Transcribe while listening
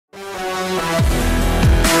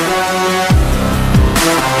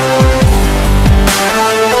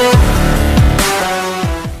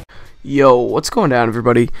Yo, what's going down,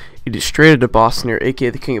 everybody? It is Straight Outta Boston here, aka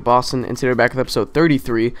the King of Boston, and today we're back with episode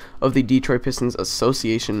 33 of the Detroit Pistons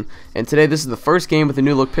Association. And today, this is the first game with the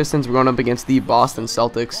new look Pistons. We're going up against the Boston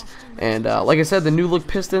Celtics. And like I said, the new look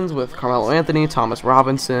Pistons with Carmelo Anthony, Thomas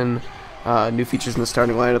Robinson, new features in the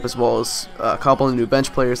starting lineup, as well as a couple of new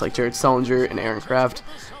bench players like Sullinger and Aaron Kraft.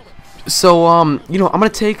 So, I'm going to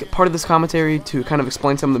take part of this commentary to kind of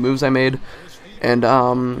explain some of the moves I made. And,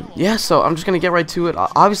 yeah, so I'm just going to get right to it.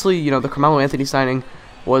 Obviously, the Carmelo Anthony signing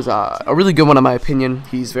was a really good one in my opinion.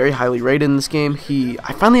 He's very highly rated in this game.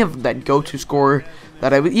 I finally have that go-to scorer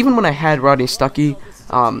that even when I had Rodney Stuckey,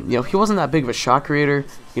 he wasn't that big of a shot creator.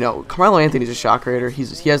 Carmelo Anthony's a shot creator.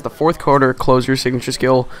 He has the fourth quarter closer signature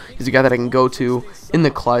skill. He's a guy that I can go to in the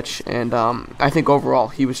clutch, and I think overall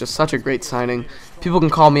he was just such a great signing. People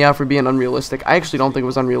can call me out for being unrealistic. I actually don't think it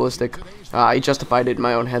was unrealistic. I justified it in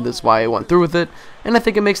my own head. That's why I went through with it, and I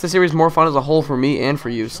think it makes the series more fun as a whole for me and for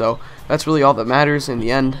you. So that's really all that matters in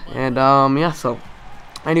the end. And yeah. So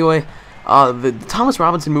anyway, the Thomas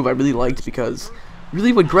Robinson move I really liked because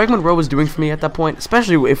really what Greg Monroe was doing for me at that point,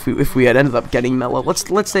 especially if we had ended up getting Melo.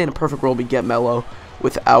 Let's say in a perfect world we get Melo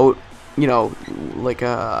without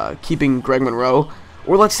keeping Greg Monroe.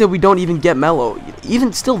 Or let's say we don't even get Melo.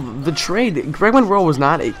 Even still, the trade, Greg Monroe was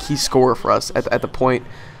not a key scorer for us at the point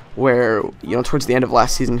where, towards the end of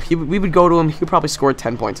last season, we would go to him, he would probably score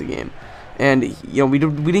 10 points a game. And, we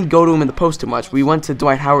didn't go to him in the post too much. We went to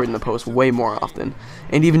Dwight Howard in the post way more often.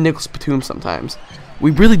 And even Nicholas Batum sometimes. We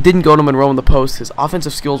really didn't go to Monroe in the post. His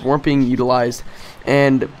offensive skills weren't being utilized.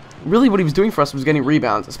 And really what he was doing for us was getting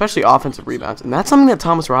rebounds, especially offensive rebounds. And that's something that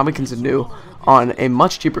Thomas Robinson can do on a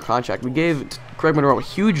much cheaper contract. We gave Greg Monroe a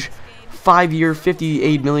huge 5-year,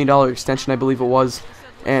 $58 million extension, I believe it was.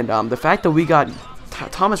 And the fact that we got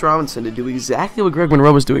Thomas Robinson to do exactly what Greg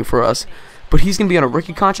Monroe was doing for us, but he's going to be on a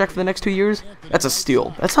rookie contract for the next 2 years, that's a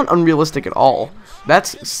steal. That's not unrealistic at all.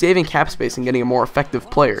 That's saving cap space and getting a more effective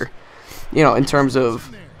player. In terms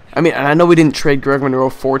of, and I know we didn't trade Greg Monroe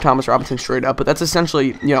for Thomas Robinson straight up, but that's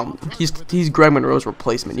essentially, he's Greg Monroe's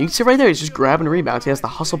replacement. You can see right there, he's just grabbing rebounds. He has the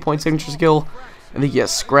hustle point signature skill. I think he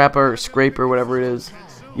has scrapper or scraper, whatever it is.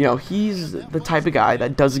 He's the type of guy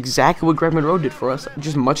that does exactly what Greg Monroe did for us,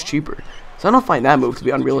 just much cheaper. So I don't find that move to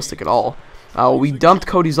be unrealistic at all. We dumped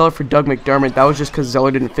Cody Zeller for Doug McDermott. That was just because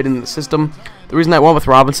Zeller didn't fit in the system. The reason I went with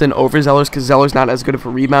Robinson over Zeller is because Zeller's not as good of a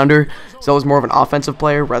rebounder. Zeller's more of an offensive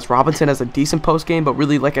player, whereas Robinson has a decent post game, but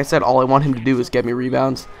really, like I said, all I want him to do is get me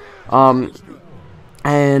rebounds. And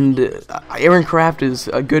Aaron Kraft is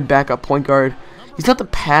a good backup point guard. He's not the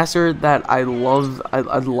passer that I'd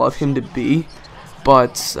love him to be,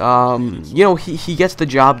 but he gets the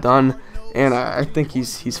job done. And I think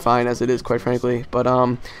he's fine as it is, quite frankly.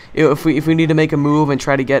 But if we need to make a move and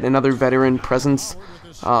try to get another veteran presence,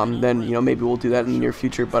 then maybe we'll do that in the near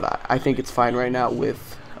future. But I think it's fine right now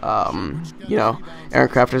with Aaron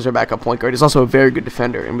Kraft as our backup point guard. He's also a very good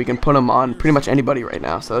defender, and we can put him on pretty much anybody right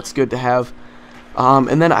now. So that's good to have.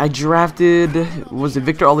 And then I drafted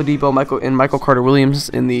Victor Oladipo, Michael Carter-Williams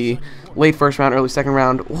in the late first round, early second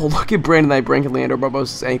round. Oh, look at Brandon Knight breaking Leandro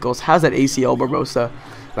Barbosa's ankles. How's that ACL, Barbosa?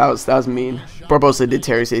 That was mean. Barbosa did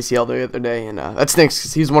tear his ACL the other day, and that stinks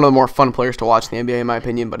because he's one of the more fun players to watch in the NBA, in my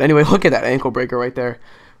opinion. But anyway, look at that ankle breaker right there.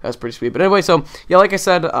 That's pretty sweet. But anyway, so, yeah, like I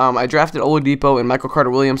said, I drafted Oladipo and Michael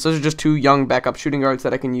Carter-Williams. Those are just two young backup shooting guards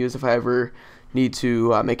that I can use if I ever need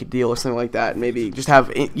to make a deal or something like that. Maybe just have,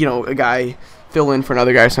 a guy fill in for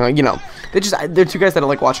another guy or something. They're two guys that I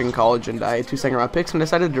like watching in college, and I had 2 second-round picks and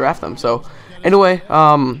decided to draft them. So, anyway,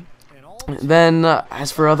 then,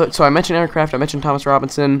 as for so I mentioned Aaron Kraft, I mentioned Thomas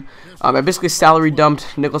Robinson. I basically salary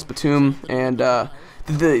dumped Nicholas Batum, and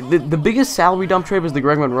the biggest salary dump trade was the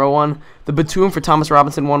Greg Monroe one. The Batum for Thomas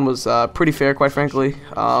Robinson one was pretty fair, quite frankly.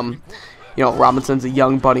 Robinson's a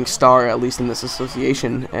young budding star, at least in this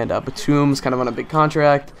association, and Batum's kind of on a big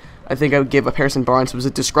contract. I think I gave up Harrison Barnes. It was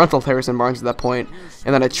a disgruntled Harrison Barnes at that point,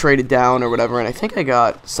 and then I traded down or whatever, and I think I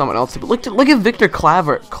got someone else. But look at Victor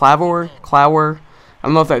Claver. I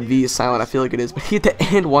don't know if that V is silent. I feel like it is, but he had to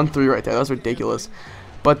end 1-3 right there. That was ridiculous.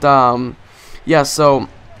 But yeah. So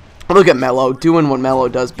look at Melo doing what Melo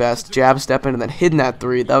does best: jab stepping and then hitting that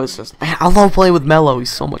 3. That was just, man, I love playing with Melo.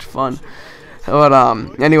 He's so much fun. But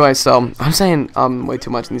anyway, so I'm saying way too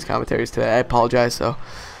much in these commentaries today. I apologize. So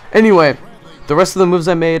anyway, the rest of the moves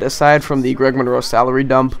I made, aside from the Greg Monroe salary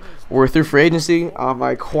dump, were through free agency.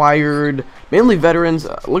 I acquired mainly veterans.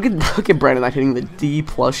 Look at Brandon Knight hitting the D+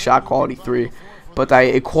 shot quality 3. but I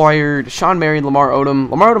acquired Sean Marion, Lamar Odom.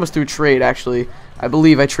 Lamar Odom was through trade, actually. I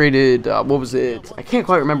believe I traded, what was it? I can't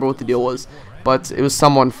quite remember what the deal was, but it was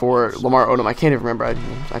someone for Lamar Odom. I can't even remember.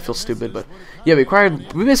 I feel stupid, but yeah,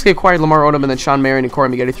 we basically acquired Lamar Odom and then Sean Marion and Corey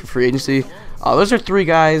Maggette through free agency. Those are three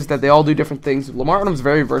guys that they all do different things. Lamar Odom's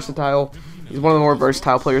very versatile. He's one of the more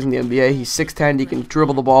versatile players in the NBA. He's 6'10", he can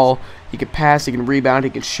dribble the ball, he can pass, he can rebound,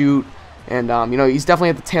 he can shoot, and you know, he's definitely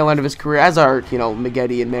at the tail end of his career, as are, you know,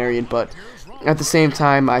 Maggette and Marion, but at the same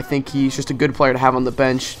time, I think he's just a good player to have on the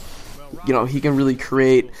bench. You know, he can really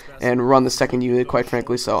create and run the second unit, quite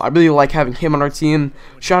frankly, so I really like having him on our team.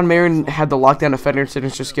 Sean Marion had the lockdown defender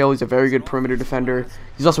signature skill. He's a very good perimeter defender.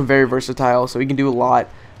 He's also very versatile, so he can do a lot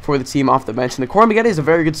for the team off the bench. And the Corey Maggette is a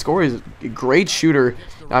very good scorer. He's a great shooter.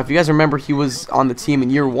 If you guys remember, he was on the team in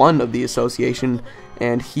year 1 of the association,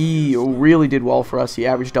 and he really did well for us. He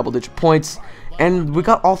averaged double-digit points, and we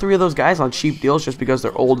got all three of those guys on cheap deals just because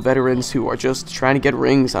they're old veterans who are just trying to get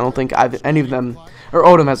rings. I don't think any of them, or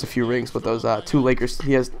Odom has a few rings with those 2 Lakers.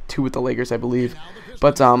 He has 2 with the Lakers, I believe.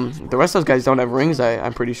 But the rest of those guys don't have rings,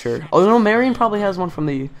 I'm pretty sure. Although Marion probably has one from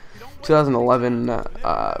the 2011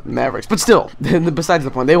 Mavericks, but still, besides the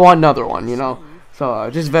point, they want another one, you know. So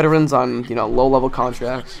just veterans on, you know, low-level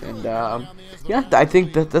contracts, and yeah, I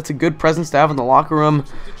think that's a good presence to have in the locker room.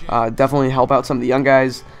 Definitely help out some of the young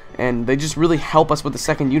guys, and they just really help us with the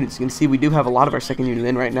second unit. As you can see, we do have a lot of our second unit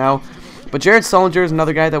in right now. But Jared Sullinger is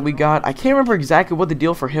another guy that we got. I can't remember exactly what the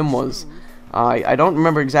deal for him was. I don't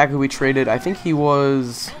remember exactly who we traded. I think he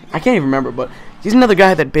was, I can't even remember, but he's another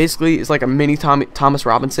guy that basically is like a mini Thomas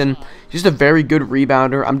Robinson. He's just a very good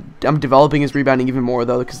rebounder. I'm developing his rebounding even more,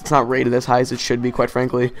 though, because it's not rated as high as it should be, quite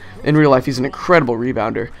frankly. In real life, he's an incredible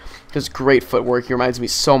rebounder. Just great footwork. He reminds me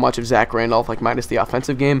so much of Zach Randolph, like minus the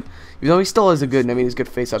offensive game. Even though he still has a good, he's a good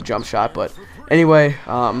face-up jump shot. But anyway,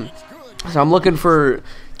 so I'm looking for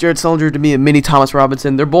Jared Sullinger to be a mini Thomas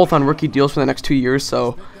Robinson. They're both on rookie deals for the next 2 years,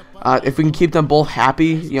 so if we can keep them both happy,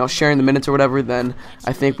 you know, sharing the minutes or whatever, then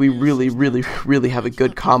I think we really have a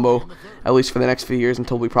good combo, at least for the next few years,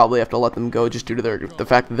 until we probably have to let them go just due to the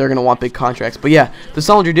fact that they're going to want big contracts. But yeah, the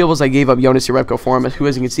Sullinger deal was I gave up Jonas Jerebko for him, who,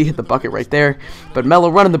 as you can see, hit the bucket right there. But Melo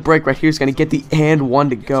running the break right here is going to get the and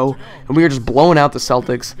one to go, and we are just blowing out the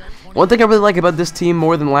Celtics. One thing I really like about this team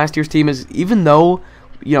more than last year's team is, even though,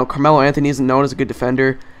 you know, Carmelo Anthony isn't known as a good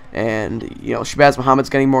defender, and, you know, Shabazz Muhammad's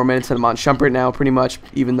getting more minutes than Iman Shumpert now, pretty much,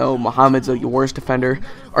 even though Muhammad's the worst defender.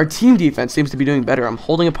 Our team defense seems to be doing better. I'm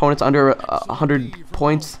holding opponents under 100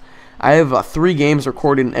 points. I have 3 games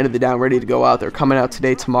recorded and edited down, ready to go out. They're coming out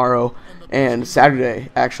today, tomorrow, and Saturday,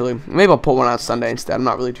 actually. Maybe I'll put one out Sunday instead. I'm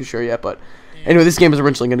not really too sure yet, but anyway, this game was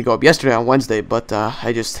originally going to go up yesterday on Wednesday, but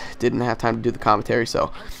I just didn't have time to do the commentary.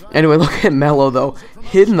 So anyway, look at Melo, though,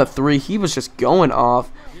 hitting the 3. He was just going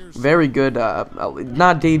off. Very good,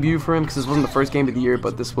 not debut for him because this wasn't the first game of the year,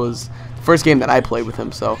 but this was the first game that I played with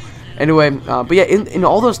him. So anyway, but yeah, in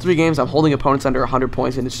all those 3 games, I'm holding opponents under 100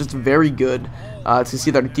 points, and it's just very good to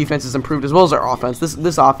see that our defense is improved as well as our offense.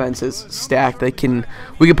 This offense is stacked. We can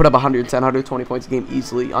put up 110, 120 points a game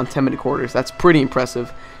easily on 10-minute quarters. That's pretty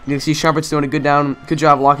impressive. You can see Shumpert's doing a good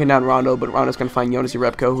job locking down Rondo, but Rondo's going to find Jonas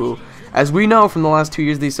Jerebko, who, as we know from the last 2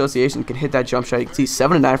 years of the association, can hit that jump shot. You can see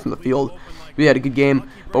 7-9 from the field. We had a good game,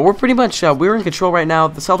 but we're pretty much we're in control right now.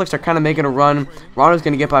 The Celtics are kind of making a run. Rondo's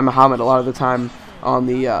going to get by Muhammad a lot of the time on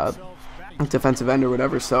the defensive end or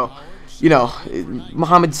whatever. So, you know,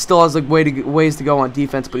 Muhammad still has like ways to go on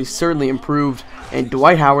defense, but he's certainly improved. And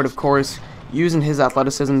Dwight Howard, of course, using his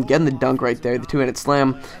athleticism, getting the dunk right there, the 2-handed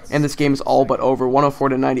slam, and this game is all but over.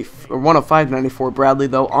 105-94. Bradley,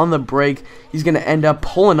 though, on the break, he's going to end up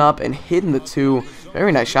pulling up and hitting the 2.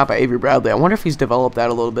 Very nice shot by Avery Bradley. I wonder if he's developed that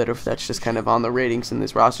a little bit, or if that's just kind of on the ratings in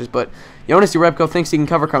these rosters. But Jonas Jerebko thinks he can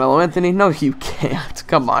cover Carmelo Anthony. No, you can't.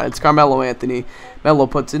 Come on, it's Carmelo Anthony. Melo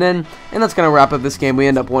puts it in, and that's going to wrap up this game. We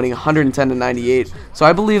end up winning 110-98. So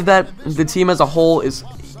I believe that the team as a whole is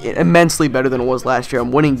immensely better than it was last year.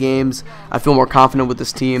 I'm winning games. I feel more confident with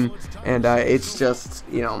this team, and it's just,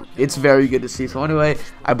 you know, it's very good to see. So anyway,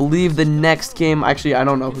 I believe the next game, actually I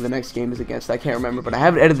don't know who the next game is against. I can't remember, but I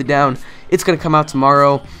have it edited down. It's going to come out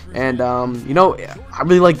tomorrow, and you know, I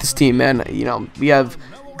really like this team, man. You know, we have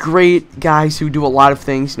great guys who do a lot of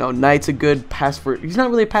things. You know, Knight's a good he's not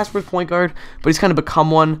really a pass-first point guard, but he's kind of become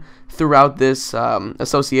one throughout this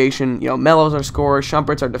association. You know, Melo's our scorer,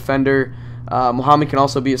 Shumpert's our defender. Muhammad can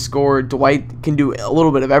also be a scorer. Dwight can do a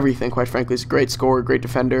little bit of everything, quite frankly. He's a great scorer, great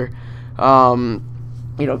defender.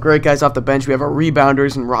 You know, great guys off the bench. We have our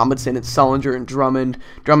rebounders and Robinson and Sullinger and Drummond.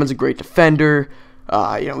 Drummond's a great defender.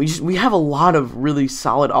 You know, we have a lot of really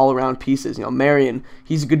solid all-around pieces. You know, Marion,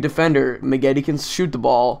 he's a good defender. Maggette can shoot the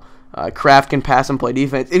ball. Kraft can pass and play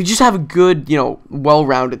defense. If you just have a good,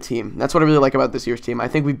 well-rounded team. That's what I really like about this year's team. I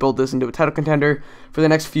think we built this into a title contender for the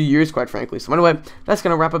next few years, quite frankly. So anyway, that's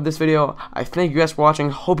going to wrap up this video. I thank you guys for watching.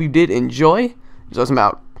 Hope you did enjoy. I'm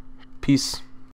out. Peace.